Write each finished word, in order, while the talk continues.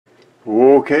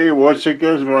Okay, once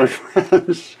again, my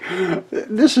friends,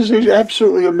 this is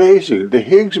absolutely amazing. The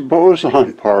Higgs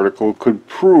boson particle could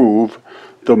prove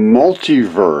the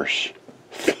multiverse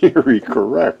theory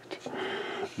correct.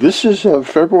 This is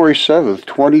February 7th,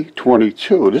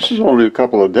 2022. This is only a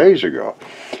couple of days ago.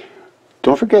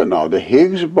 Don't forget now, the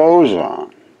Higgs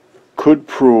boson could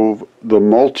prove the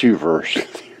multiverse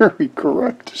theory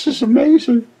correct. This is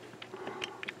amazing.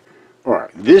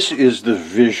 Alright, this is the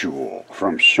visual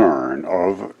from CERN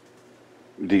of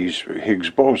these Higgs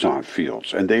boson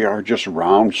fields, and they are just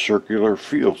round circular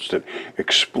fields that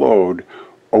explode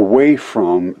away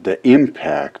from the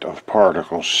impact of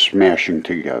particles smashing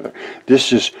together.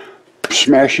 This is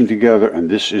smashing together, and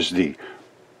this is the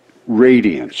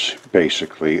radiance,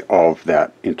 basically, of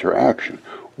that interaction.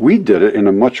 We did it in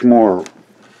a much more,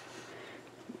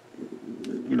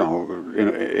 in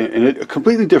a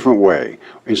completely different way.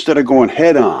 Instead of going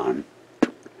head on,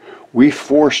 we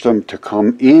forced them to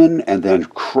come in and then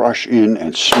crush in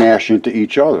and smash into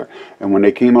each other. And when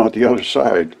they came out the other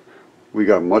side, we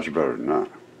got much better than that.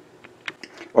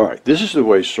 Alright, this is the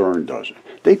way CERN does it.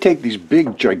 They take these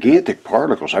big, gigantic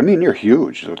particles. I mean, they're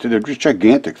huge. They're just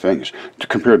gigantic things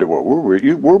compared to what we're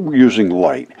using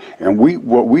light. And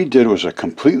what we did was a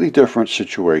completely different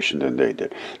situation than they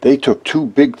did. They took two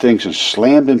big things and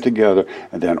slammed them together,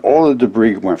 and then all the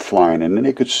debris went flying, and then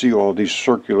they could see all these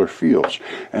circular fields.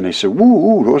 And they said,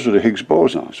 woo, those are the Higgs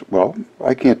bosons. Well,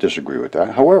 I can't disagree with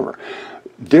that. However,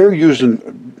 they're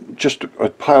using just a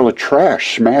pile of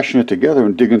trash, smashing it together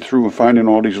and digging through and finding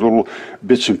all these little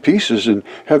bits and pieces and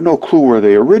have no clue where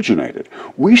they originated.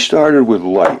 We started with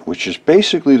light, which is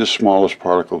basically the smallest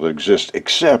particle that exists,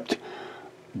 except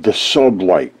the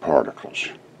sublight particles.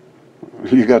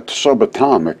 You got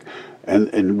subatomic,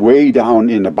 and way down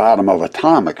in the bottom of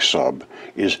atomic sub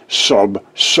is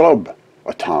subatomic,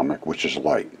 which is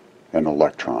light and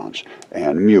electrons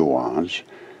and muons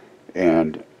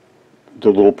and the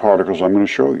little particles I'm going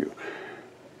to show you.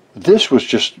 This was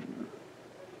just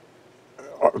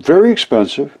very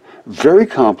expensive, very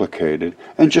complicated,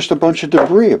 and just a bunch of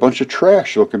debris, a bunch of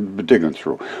trash digging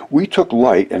through. We took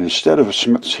light, and instead of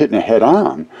hitting it head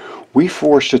on, we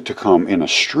forced it to come in a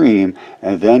stream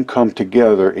and then come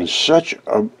together in such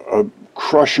a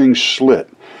crushing slit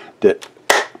that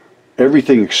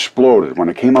everything exploded. When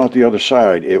it came out the other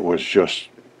side, it was just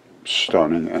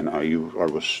stunning, and I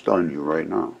will stun you right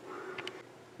now.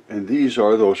 And these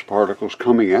are those particles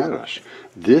coming at us.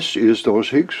 This is those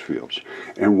Higgs fields.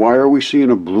 And why are we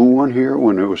seeing a blue one here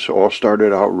when it was all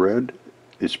started out red?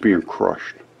 It's being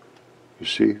crushed. You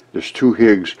see? There's two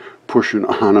Higgs pushing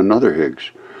on another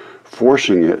Higgs,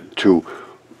 forcing it to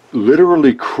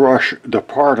literally crush the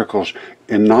particles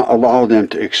and not allow them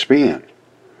to expand,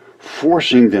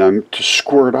 forcing them to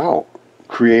squirt out,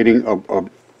 creating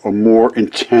a more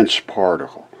intense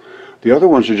particle. The other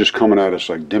ones are just coming at us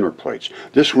like dinner plates.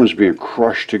 This one's being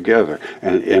crushed together,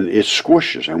 and it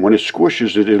squishes. And when it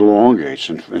squishes, it elongates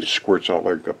and squirts out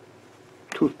like a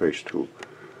toothpaste tube.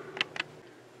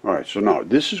 Alright, so now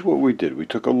this is what we did. We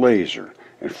took a laser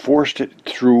and forced it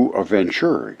through a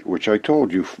venturi, which I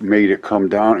told you made it come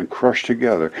down and crush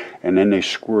together, and then they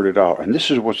squirted out. And this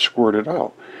is what squirted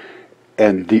out.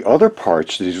 And the other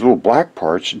parts, these little black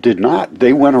parts, did not.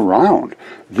 They went around.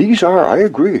 These are, I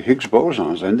agree, Higgs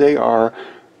bosons, and they are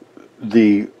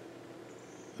the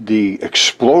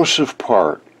explosive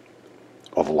part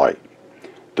of light.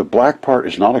 The black part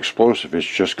is not explosive, it's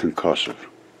just concussive.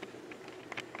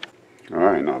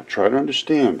 Alright, now try to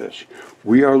understand this.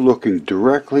 We are looking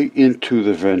directly into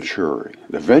the venturi.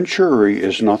 The venturi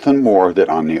is nothing more than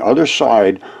on the other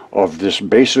side of this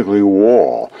basically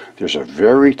wall, there's a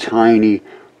very tiny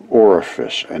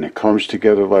orifice, and it comes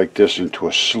together like this into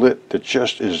a slit that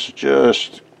is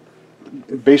just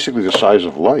basically the size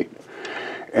of light.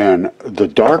 And the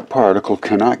dark particle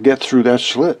cannot get through that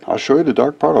slit. I'll show you the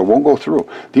dark particle. It won't go through.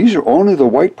 These are only the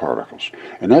white particles.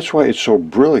 And that's why it's so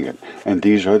brilliant. And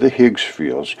these are the Higgs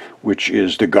fields, which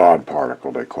is the God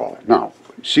particle, they call it. Now,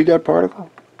 see that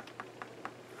particle?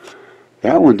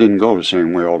 That one didn't go the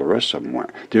same way all the rest of them went.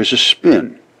 There's a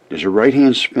spin. There's a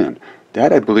right-hand spin.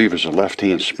 That, I believe, is a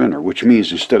left-hand spinner, which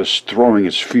means instead of throwing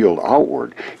its field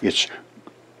outward, it's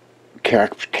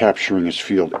capturing its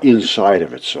field inside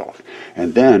of itself.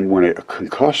 And then when it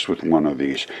concussed with one of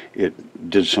these, it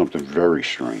did something very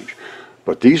strange.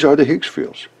 But these are the Higgs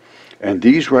fields. And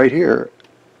these right here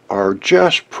are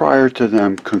just prior to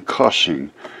them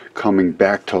concussing, coming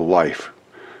back to life.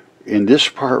 In this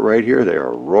part right here, they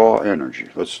are raw energy.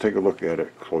 Let's take a look at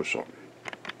it close up.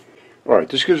 Alright,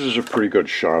 this gives us a pretty good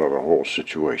shot of the whole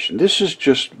situation. This is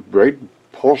just right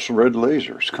pulse red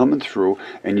lasers coming through,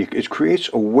 and it creates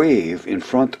a wave in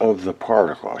front of the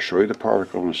particle. I'll show you the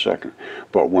particle in a second.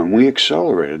 But when we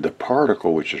accelerated, the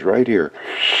particle, which is right here,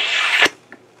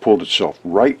 pulled itself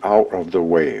right out of the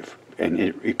wave. And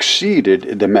it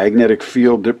exceeded the magnetic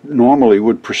field that normally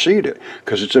would precede it,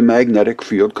 because it's a magnetic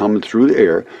field coming through the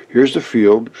air. Here's the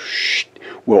field.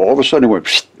 Well, all of a sudden it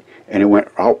went, and it went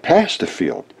out past the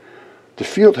field. The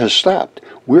field has stopped.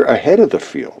 We're ahead of the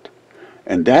field.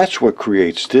 And that's what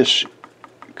creates this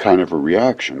kind of a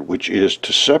reaction, which is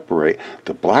to separate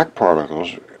the black particles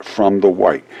from the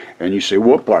white. And you say,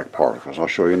 what black particles? I'll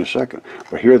show you in a second.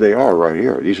 But here they are right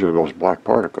here. These are those black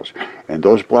particles. And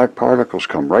those black particles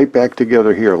come right back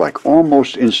together here, like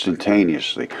almost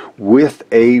instantaneously, with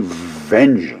a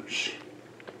vengeance.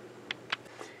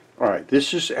 All right,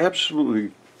 this is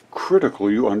absolutely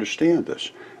critical you understand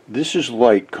this. This is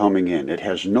light coming in. It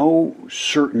has no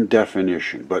certain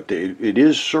definition, but it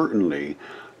is certainly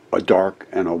a dark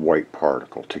and a white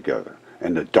particle together.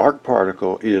 And the dark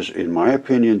particle is, in my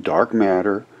opinion, dark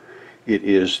matter. It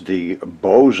is the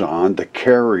boson, the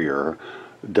carrier,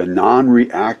 the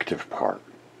non-reactive part.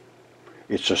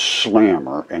 It's a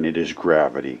slammer, and it is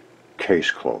gravity,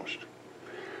 case closed.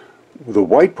 The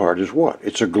white part is what?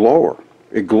 It's a glower.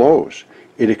 It glows.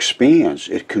 It expands.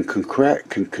 It can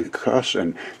concuss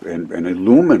and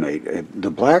illuminate. The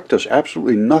black does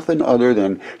absolutely nothing other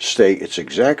than stay its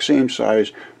exact same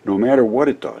size no matter what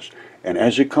it does. And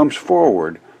as it comes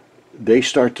forward, they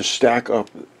start to stack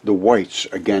up the whites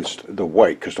against the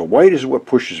white, because the white is what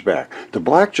pushes back. The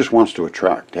black just wants to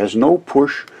attract. It has no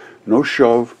push, no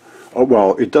shove. Oh,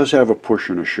 well, it does have a push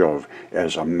and a shove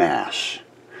as a mass,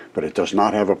 but it does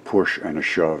not have a push and a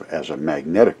shove as a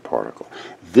magnetic particle.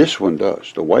 This one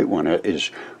does. The white one is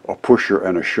a pusher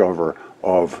and a shover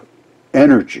of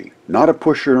energy, not a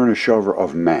pusher and a shover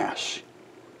of mass.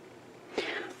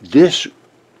 This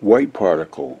white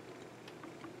particle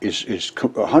is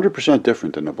 100%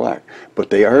 different than the black, but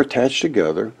they are attached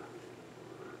together,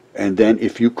 and then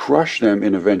if you crush them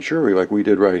in a venturi like we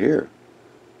did right here,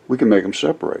 we can make them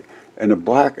separate. And the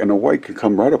black and the white can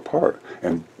come right apart,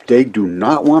 and they do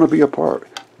not want to be apart.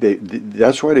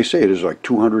 That's why they say it is like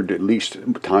 200 at least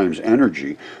times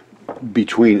energy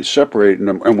between separating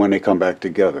them and when they come back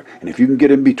together. And if you can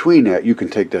get in between that, you can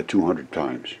take that 200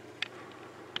 times.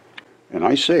 And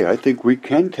I think we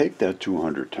can take that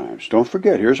 200 times. Don't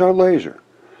forget, here's our laser.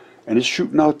 And it's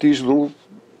shooting out these little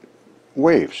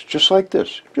waves, just like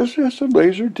this. Just a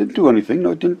laser, didn't do anything,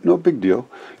 no big deal.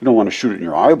 You don't want to shoot it in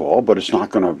your eyeball, but it's not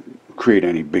going to create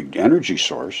any big energy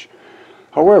source.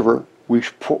 However,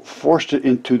 we've forced it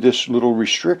into this little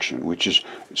restriction, which is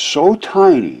so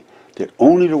tiny that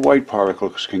only the white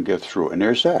particles can get through. And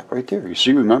there's that right there. You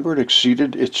see, remember, it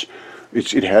exceeded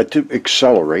it had to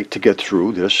accelerate to get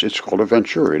through this. It's called a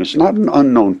venturi, and it's not an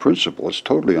unknown principle. It's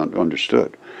totally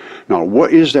understood. Now,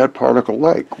 what is that particle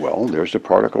like? Well, there's the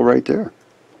particle right there.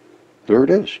 There it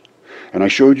is. And I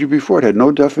showed you before, it had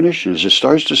no definition. As it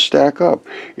starts to stack up,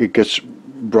 it gets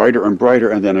brighter and brighter,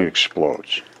 and then it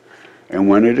explodes. And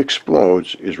when it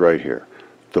explodes is right here.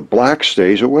 The black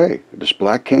stays away. This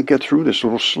black can't get through this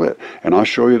little slit. And I'll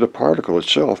show you the particle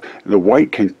itself. The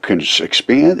white can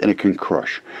expand and it can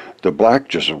crush. The black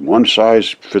just one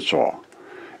size fits all.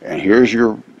 And here's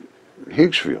your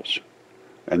Higgs fields.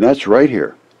 And that's right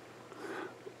here.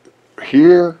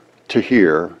 Here to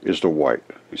here is the white.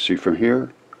 You see, from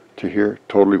here to here,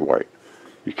 totally white.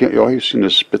 You can't, all you've seen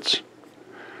is spits.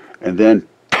 And then,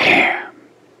 bam!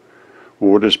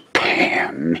 Well, what does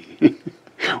bam mean?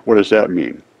 What does that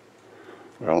mean?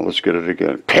 Well, let's get it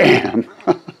again. Bam!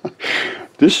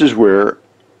 This is where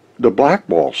the black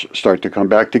balls start to come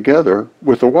back together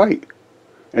with the white.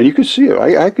 And you can see it.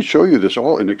 I could show you this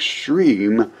all in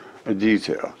extreme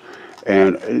detail.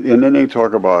 And then they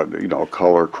talk about, you know,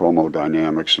 color,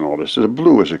 chromodynamics and all this. The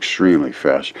blue is extremely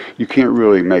fast. You can't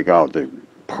really make out the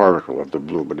particle of the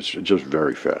blue, but it's just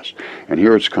very fast. And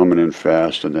here it's coming in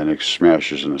fast, and then it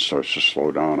smashes and it starts to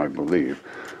slow down, I believe,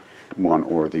 one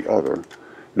or the other.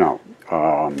 Now,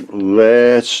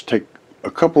 let's take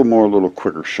a couple more little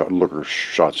quicker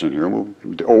shots in here.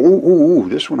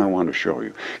 This one I want to show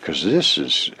you, because this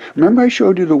is, remember I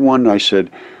showed you the one I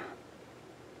said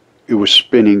it was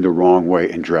spinning the wrong way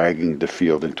and dragging the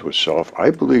field into itself?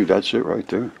 I believe that's it right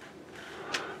there.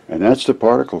 And that's the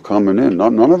particle coming in.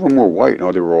 None of them were white.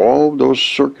 No, they were all those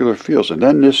circular fields. And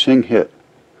then this thing hit.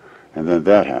 And then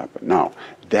that happened. Now,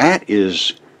 that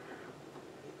is,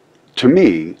 to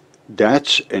me,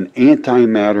 that's an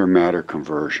antimatter-matter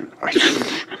conversion.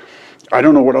 I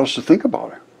don't know what else to think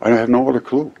about it. I have no other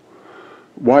clue.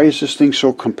 Why is this thing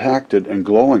so compacted and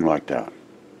glowing like that?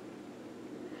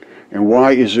 And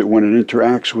why is it when it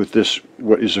interacts with this,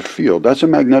 what is a field? That's a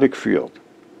magnetic field.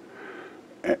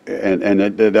 And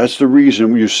that's the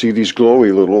reason you see these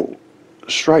glowy little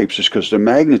stripes, is because the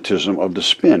magnetism of the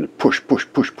spin, push, push,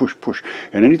 push, push, push.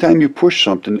 And anytime you push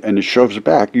something and it shoves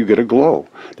back, you get a glow.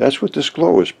 That's what this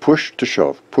glow is, push to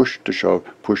shove, push to shove,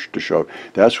 push to shove.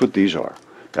 That's what these are.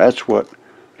 That's what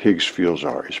Higgs fields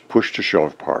are, is push to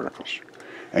shove particles.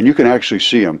 And you can actually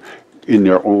see them in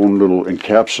their own little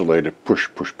encapsulated push,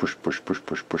 push, push, push, push,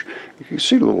 push, push. You can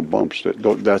see the little bumps.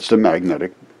 That's the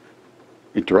magnetic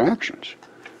interactions.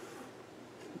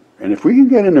 And if we can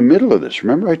get in the middle of this,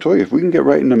 remember I told you, if we can get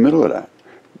right in the middle of that,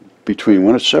 between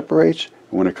when it separates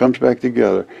and when it comes back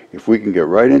together, if we can get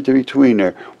right into between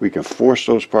there, we can force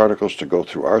those particles to go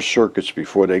through our circuits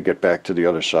before they get back to the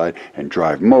other side and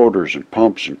drive motors and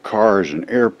pumps and cars and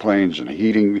airplanes and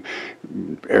heating,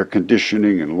 air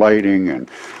conditioning and lighting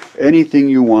and anything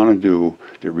you want to do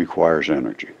that requires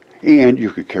energy. And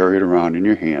you could carry it around in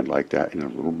your hand like that in a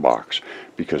little box,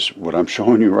 because what I'm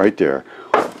showing you right there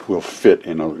will fit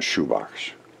in a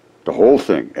shoebox. The whole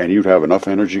thing. And you'd have enough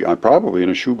energy, probably in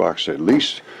a shoebox, at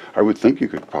least, I would think you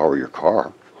could power your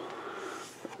car.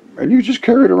 And you just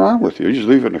carry it around with you. You just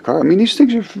leave it in the car. I mean, these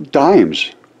things are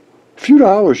dimes. A few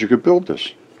dollars, you could build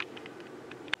this.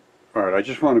 All right, I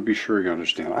just want to be sure you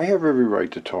understand. I have every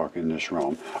right to talk in this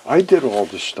realm. I did all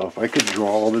this stuff. I could draw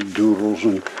all the doodles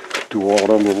and do all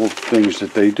the little things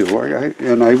that they do.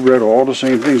 And I read all the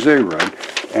same things they read,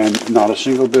 and not a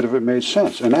single bit of it made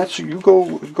sense. And that's, you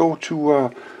go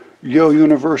to Yale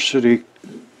University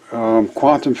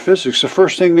quantum physics, the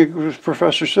first thing the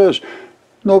professor says,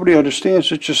 nobody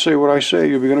understands it, just say what I say,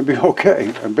 you're going to be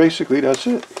okay. And basically that's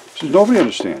it. He says nobody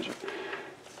understands it,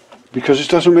 because it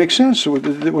doesn't make sense. So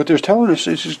what they're telling us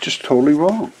is just totally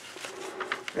wrong.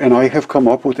 And I have come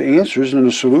up with the answers and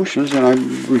the solutions, and I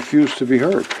refuse to be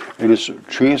heard. And its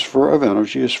transfer of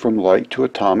energy is from light to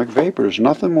atomic vapor. There's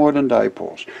nothing more than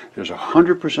dipoles. There's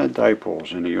 100%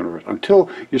 dipoles in the universe, until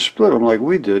you split them like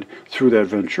we did through that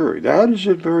Venturi. That is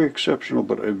a very exceptional,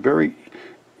 but a very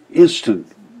instant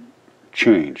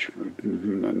change.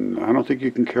 I don't think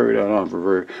you can carry that on for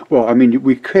very, well, I mean,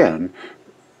 we can,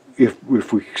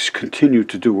 if we continue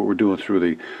to do what we're doing through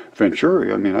the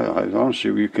Venturi. I mean, I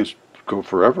honestly, we can go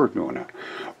forever doing that.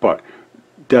 But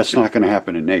that's not going to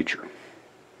happen in nature.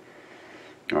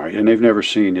 All right, and they've never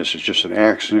seen this. It's just an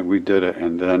accident. We did it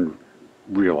and then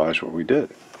realized what we did.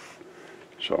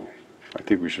 So I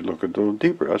think we should look a little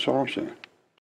deeper. That's all I'm saying.